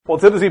Well,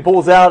 Tennessee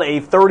pulls out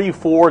a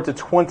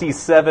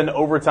 34-27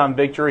 overtime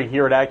victory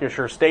here at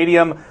Acrisure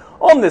Stadium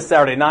on this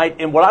Saturday night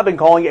in what I've been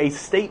calling a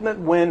statement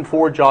win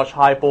for Josh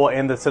Heupel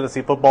and the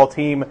Tennessee football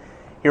team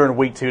here in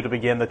Week 2 to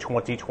begin the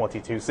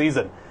 2022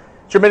 season.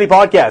 It's your mini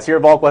podcast here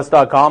at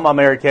VolQuest.com. I'm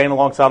Eric Kane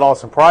alongside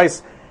Austin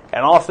Price.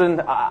 And Austin,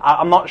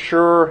 I'm not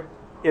sure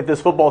if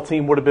this football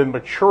team would have been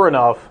mature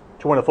enough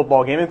to win a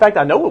football game. In fact,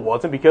 I know it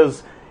wasn't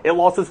because it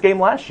lost this game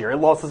last year. It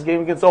lost this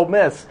game against Ole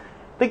Miss.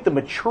 I think the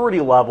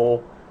maturity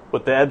level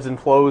with the ebbs and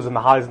flows and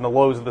the highs and the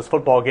lows of this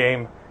football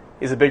game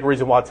is a big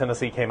reason why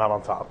Tennessee came out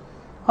on top.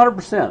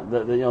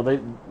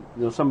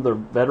 100%. Some of their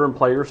veteran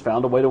players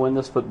found a way to win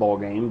this football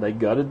game. They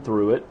gutted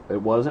through it.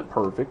 It wasn't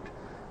perfect.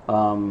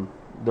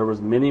 There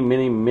was many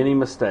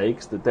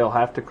mistakes that they'll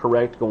have to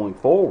correct going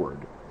forward.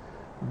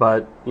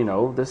 But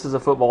this is a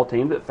football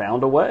team that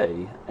found a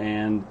way,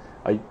 and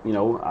I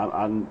know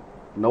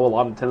a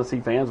lot of Tennessee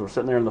fans were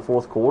sitting there in the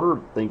fourth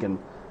quarter thinking,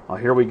 "Oh,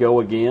 here we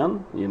go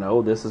again.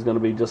 This is going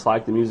to be just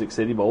like the Music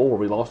City Bowl where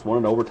we lost one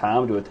in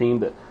overtime to a team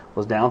that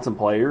was down some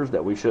players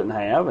that we shouldn't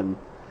have." And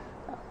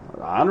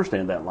I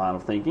understand that line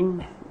of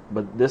thinking,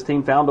 but this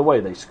team found a way.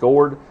 They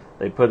scored.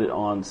 They put it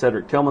on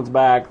Cedric Tillman's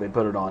back. They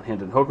put it on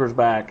Hendon Hooker's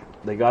back.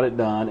 They got it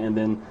done, and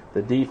then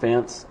the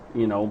defense,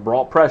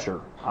 brought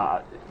pressure.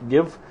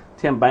 Give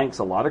Tim Banks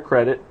a lot of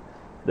credit.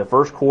 The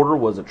first quarter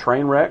was a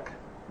train wreck.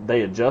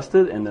 They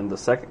adjusted, and then the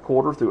second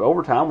quarter through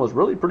overtime was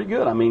really pretty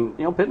good. I mean,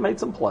 Pitt made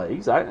some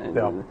plays.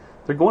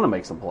 They're going to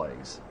make some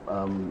plays.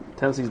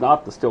 Tennessee's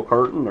not the Steel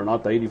Curtain. They're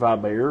not the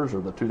 85 Bears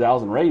or the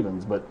 2000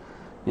 Ravens, but,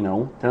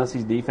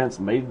 Tennessee's defense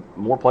made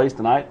more plays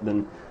tonight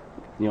than,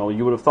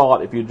 you would have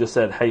thought if you just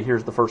said, hey,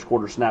 here's the first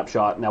quarter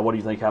snapshot. Now what do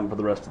you think happened for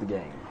the rest of the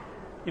game?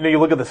 You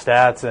look at the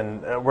stats,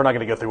 and we're not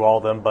going to go through all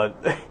of them, but,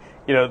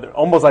 they're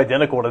almost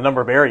identical in a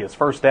number of areas.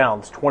 First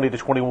downs,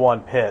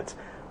 20-21 Pitt.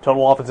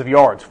 Total offensive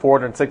yards,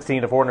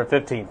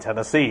 416-415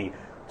 Tennessee.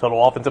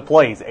 Total offensive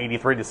plays,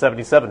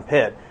 83-77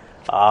 Pitt.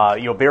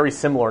 Very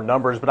similar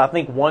numbers, but I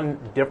think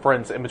one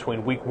difference in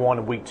between Week 1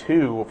 and Week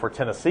 2 for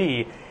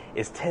Tennessee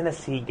is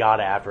Tennessee got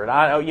after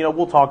it.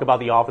 We'll talk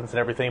about the offense and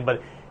everything,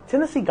 but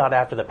Tennessee got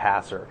after the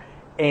passer,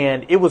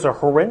 and it was a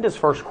horrendous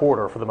first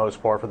quarter for the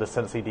most part for this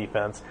Tennessee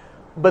defense.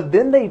 But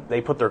then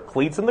they put their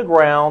cleats in the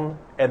ground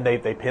and they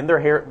pinned their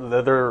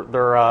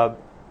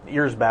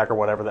ears back or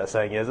whatever that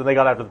saying is, and they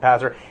got after the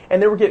passer,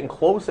 and they were getting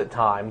close at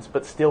times,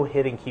 but still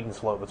hitting Keaton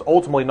Slovis.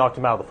 Ultimately knocked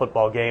him out of the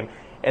football game,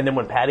 and then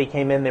when Patty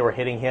came in, they were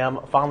hitting him.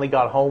 Finally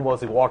got home.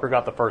 Wesley Walker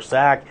got the first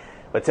sack,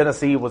 but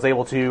Tennessee was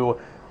able to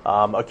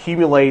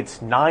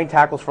accumulate 9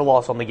 tackles for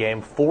loss on the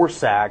game, 4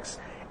 sacks,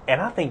 and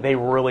I think they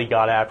really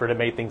got after it and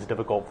made things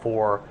difficult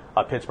for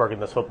Pittsburgh in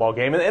this football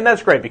game, and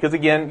that's great because,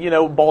 again,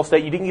 Ball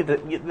State, you didn't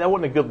that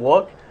wasn't a good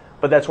look,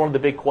 but that's one of the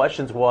big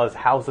questions was,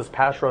 how's this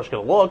pass rush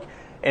going to look?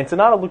 And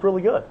tonight it looked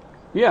really good.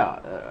 Yeah,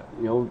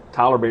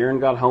 Tyler Barron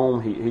got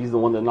home. He's the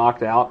one that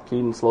knocked out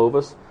Keaton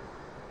Slovis.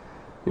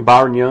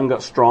 Byron Young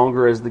got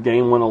stronger as the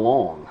game went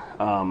along.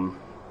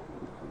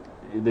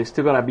 They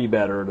still got to be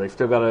better. They've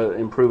still got to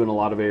improve in a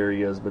lot of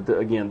areas. But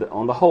again,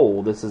 on the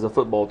whole, this is a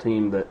football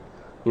team that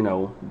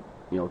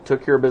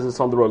took care of business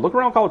on the road. Look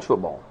around college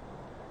football.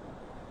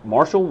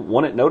 Marshall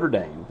won at Notre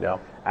Dame. Yeah.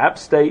 App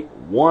State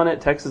won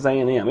at Texas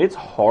A&M. It's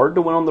hard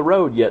to win on the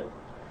road, yet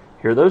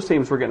here those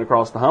teams were getting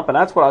across the hump, and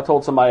that's what I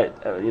told somebody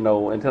at,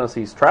 in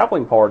Tennessee's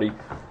traveling party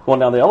going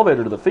down the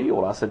elevator to the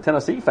field. I said,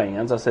 Tennessee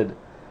fans, the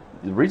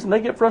reason they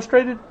get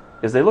frustrated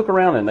is they look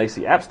around and they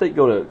see App State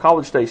go to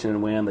College Station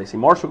and win, they see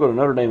Marshall go to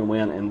Notre Dame and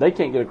win, and they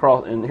can't get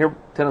across. And here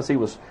Tennessee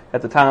was,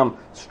 at the time,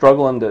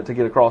 struggling to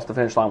get across the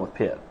finish line with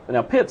Pitt.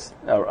 Now, Pitt's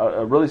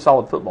a really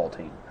solid football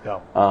team. Yeah.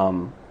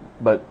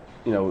 But,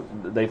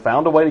 they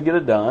found a way to get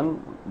it done,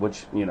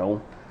 which,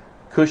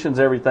 cushions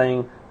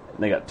everything.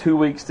 They got 2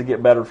 weeks to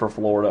get better for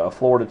Florida, a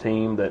Florida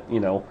team that,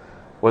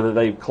 whether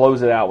they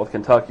close it out with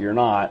Kentucky or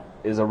not,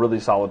 is a really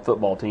solid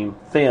football team.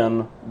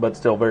 Thin, but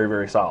still very,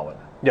 very solid.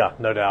 Yeah,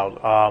 no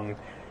doubt.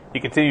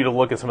 You continue to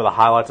look at some of the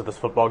highlights of this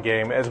football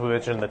game. As we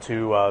mentioned in the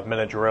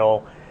 2-minute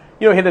drill,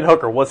 Hendon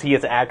Hooker, was he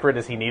as accurate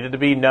as he needed to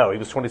be? No, he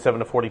was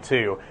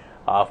 27-42.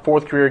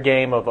 Fourth career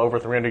game of over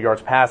 300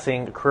 yards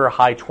passing, career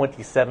high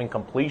 27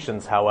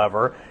 completions,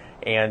 however.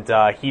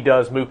 And he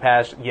does move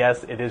past,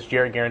 yes, it is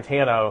Jarrett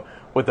Garantano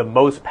with the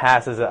most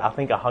passes at, I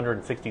think,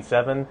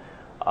 167,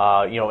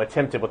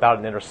 attempted without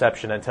an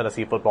interception in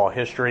Tennessee football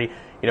history.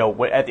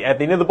 At the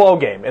end of the ball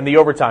game, in the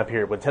overtime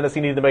period, when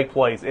Tennessee needed to make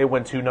plays, it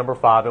went to number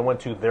 5. It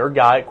went to their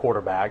guy at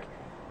quarterback.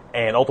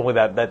 And ultimately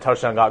that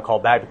touchdown got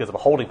called back because of a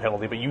holding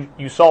penalty. But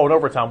you saw in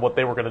overtime what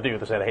they were going to do.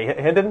 They said, hey,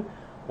 Hendon,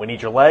 we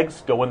need your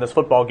legs. Go win this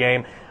football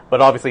game. But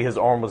obviously his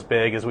arm was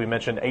big. As we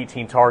mentioned,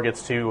 18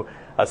 targets to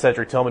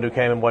Cedric Tillman, who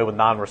came away with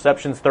 9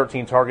 receptions,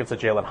 13 targets to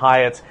Jalen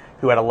Hyatt,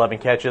 who had 11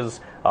 catches,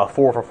 4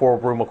 for 4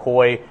 with Brew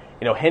McCoy.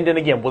 Hendon,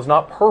 again, was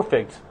not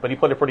perfect, but he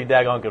played a pretty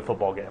daggone good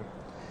football game.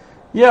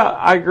 Yeah,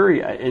 I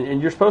agree,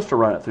 and you're supposed to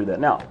run it through that.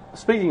 Now,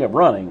 speaking of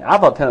running, I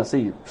thought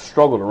Tennessee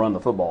struggled to run the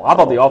football. I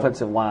thought the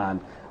offensive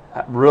line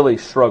really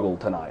struggled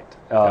tonight.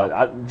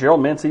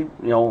 Gerald Mincey,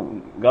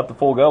 got the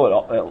full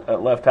go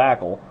at left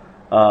tackle.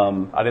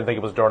 I didn't think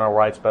it was Darnell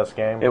Wright's best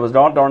game. It was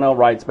Darnell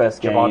Wright's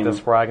best game. Javonte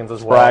Spraggins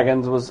as well.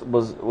 Spraggins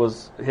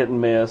was hit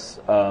and miss.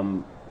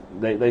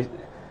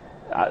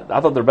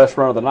 I thought their best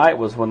run of the night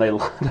was when they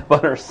lined up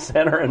under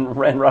center and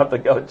ran right up the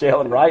go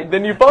Jalen Wright.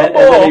 Then you fumbled.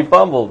 And then he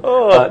fumbled.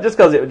 Just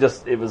because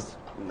it was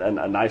a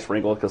nice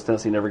wrinkle because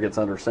Tennessee never gets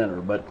under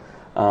center. But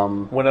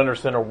went under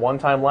center one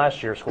time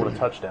last year, scored a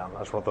touchdown. I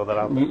just want to throw that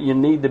out there. You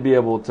need to be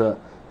able to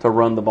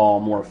run the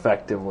ball more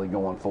effectively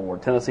going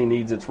forward. Tennessee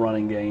needs its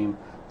running game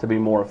to be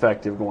more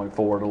effective going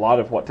forward. A lot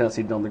of what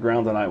Tennessee did on the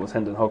ground tonight was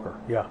Hendon Hooker.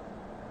 Yeah.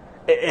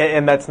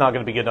 And that's not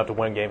going to be good enough to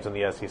win games in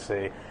the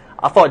SEC.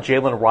 I thought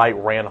Jalen Wright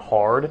ran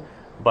hard,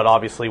 but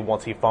obviously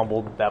once he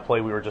fumbled, that play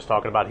we were just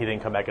talking about, he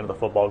didn't come back into the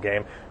football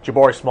game.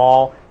 Jabari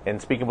Small,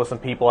 and speaking with some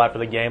people after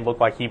the game,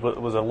 looked like he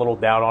was a little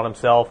down on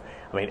himself.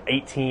 I mean,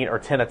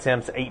 10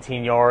 attempts,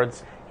 18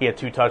 yards. He had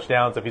 2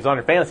 touchdowns. If he's on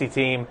your fantasy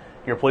team,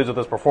 you're pleased with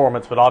his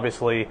performance, but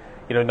obviously,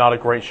 not a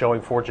great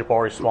showing for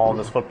Jabari Small in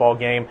this football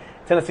game.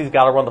 Tennessee's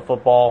got to run the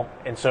football,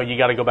 and so you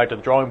got to go back to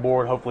the drawing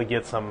board, hopefully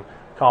get some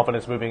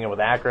confidence moving in with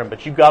Akron,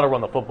 but you've got to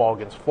run the football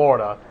against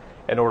Florida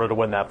in order to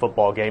win that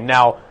football game.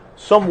 Now,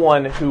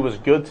 someone who was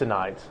good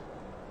tonight,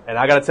 and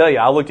I got to tell you,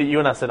 I looked at you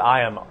and I said,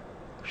 I am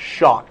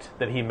shocked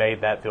that he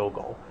made that field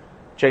goal.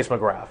 Chase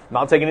McGrath.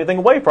 Not taking anything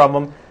away from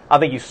him. I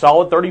think he's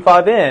solid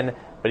 35 in,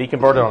 but he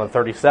converted on a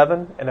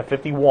 37 and a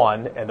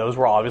 51, and those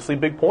were obviously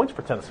big points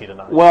for Tennessee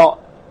tonight.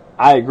 Well,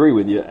 I agree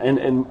with you.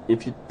 And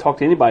if you talk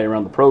to anybody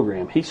around the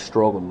program, he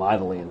struggled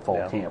mightily in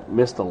fall camp.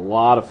 Missed a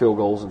lot of field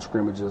goals and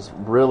scrimmages.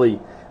 Really,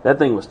 that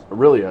thing was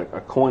really a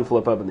coin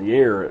flip up in the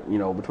air,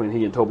 between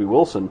he and Toby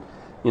Wilson,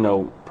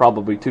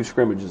 probably 2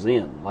 scrimmages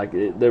in.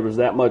 There was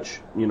that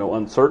much,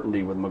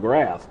 uncertainty with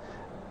McGrath.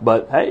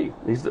 But, hey,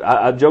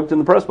 I joked in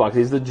the press box,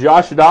 he's the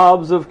Josh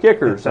Dobbs of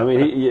kickers. I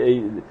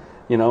mean,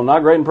 he not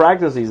great in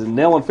practice. He's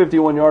nailing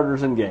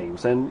 51-yarders in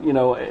games. And,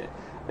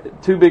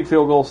 2 big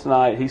field goals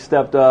tonight. He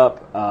stepped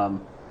up,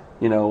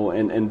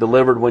 and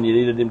delivered when you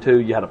needed him to.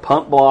 You had a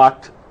punt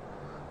blocked.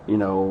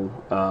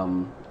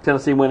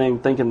 Tennessee went in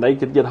thinking they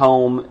could get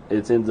home.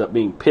 It ends up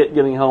being Pitt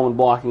getting home and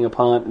blocking a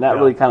punt. And that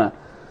really kind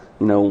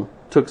of,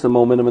 took some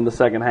momentum in the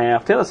second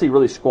half. Tennessee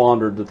really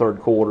squandered the third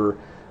quarter.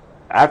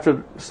 After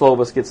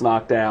Slovis gets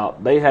knocked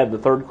out, they had the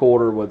third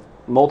quarter with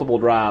multiple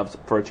drives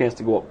for a chance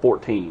to go up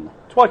 14.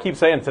 That's why I keep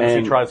saying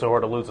Tennessee tried so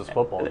hard to lose this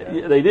football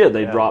game. They did.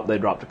 They dropped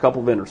a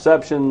couple of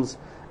interceptions.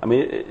 I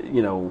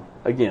mean,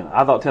 again,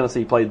 I thought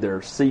Tennessee played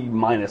their C-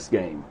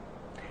 game,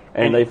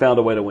 and they found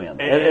a way to win.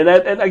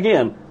 And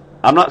again,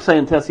 I'm not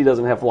saying Tennessee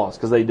doesn't have flaws,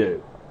 because they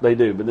do. But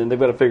then they've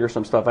got to figure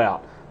some stuff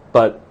out.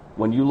 But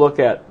when you look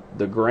at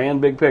the grand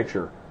big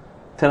picture,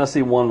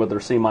 Tennessee won with their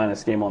C-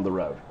 game on the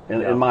road,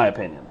 in my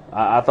opinion.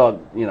 I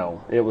thought,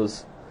 it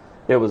was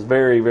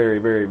very, very,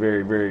 very,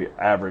 very, very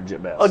average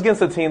at best.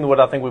 Against a team that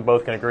I think we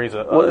both can agree is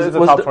a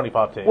top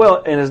 25 team.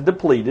 Well, and it's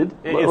depleted.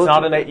 It's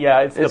not an 8.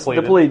 Yeah, it's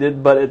depleted. It's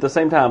depleted, but at the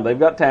same time, they've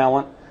got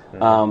talent.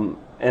 Mm-hmm.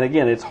 And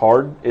again, it's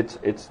hard.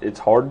 It's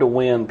hard to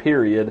win.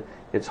 Period.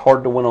 It's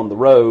hard to win on the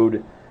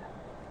road.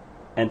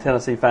 And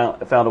Tennessee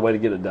found a way to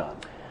get it done.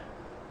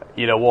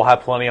 We'll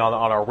have plenty on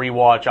our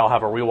rewatch. I'll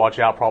have a rewatch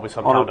out probably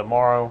sometime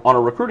tomorrow. On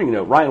a recruiting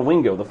note, Ryan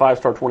Wingo, the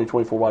 5-star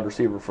 2024 wide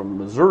receiver from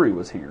Missouri,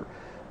 was here.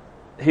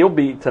 He'll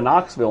be to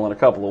Knoxville in a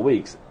couple of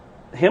weeks.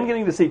 Him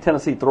getting to see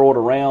Tennessee throw it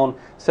around,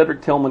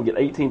 Cedric Tillman get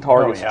 18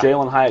 targets,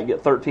 Jalen Hyatt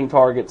get 13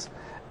 targets,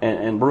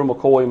 and Brew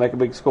McCoy make a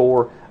big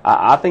score.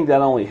 I think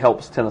that only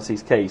helps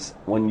Tennessee's case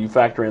when you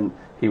factor in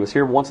he was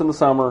here once in the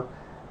summer.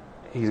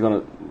 He's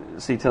going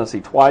to see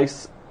Tennessee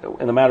twice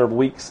in a matter of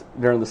weeks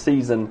during the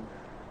season.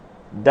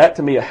 That,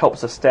 to me,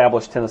 helps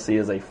establish Tennessee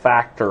as a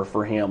factor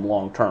for him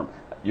long term.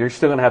 You're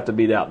still going to have to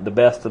beat out the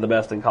best of the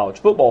best in college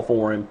football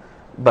for him,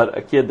 but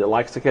a kid that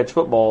likes to catch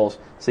footballs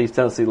sees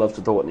Tennessee loves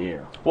to throw it in the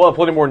air. We'll have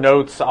plenty more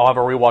notes. I'll have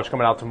a rewatch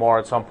coming out tomorrow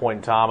at some point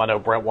in time. I know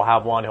Brent will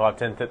have one. He'll have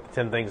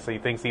 10 things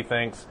he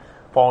thinks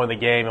following the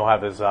game. He'll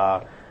have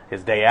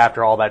his day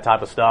after, all that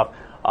type of stuff.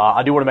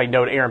 I do want to make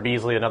note, Aaron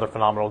Beasley, another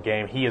phenomenal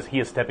game. He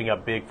is stepping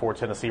up big for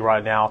Tennessee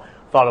right now.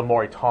 Thought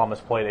Amari Thomas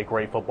played a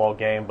great football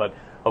game, but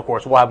of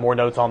course, we'll have more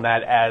notes on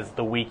that as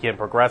the weekend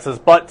progresses.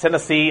 But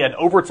Tennessee, an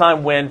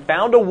overtime win,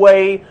 found a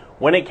way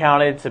when it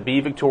counted to be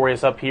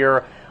victorious up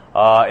here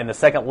in the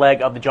second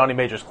leg of the Johnny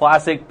Majors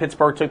Classic.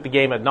 Pittsburgh took the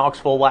game at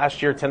Knoxville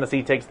last year.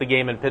 Tennessee takes the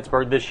game in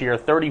Pittsburgh this year,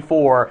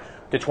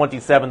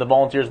 34-27. The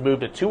Volunteers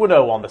moved to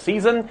 2-0 on the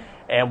season,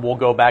 and will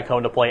go back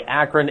home to play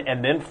Akron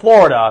and then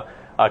Florida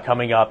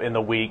coming up in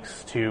the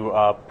weeks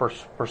to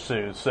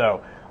pursue.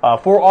 So,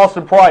 for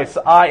Austin Price,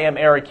 I am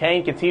Eric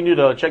Kane. Continue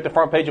to check the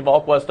front page of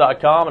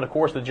VolQuest.com and, of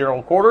course, the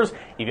general quarters.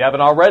 If you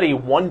haven't already,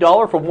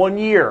 $1 for 1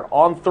 year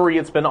on 3.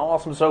 It's been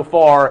awesome so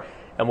far,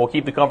 and we'll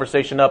keep the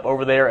conversation up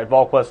over there at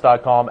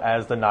VolQuest.com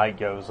as the night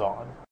goes on.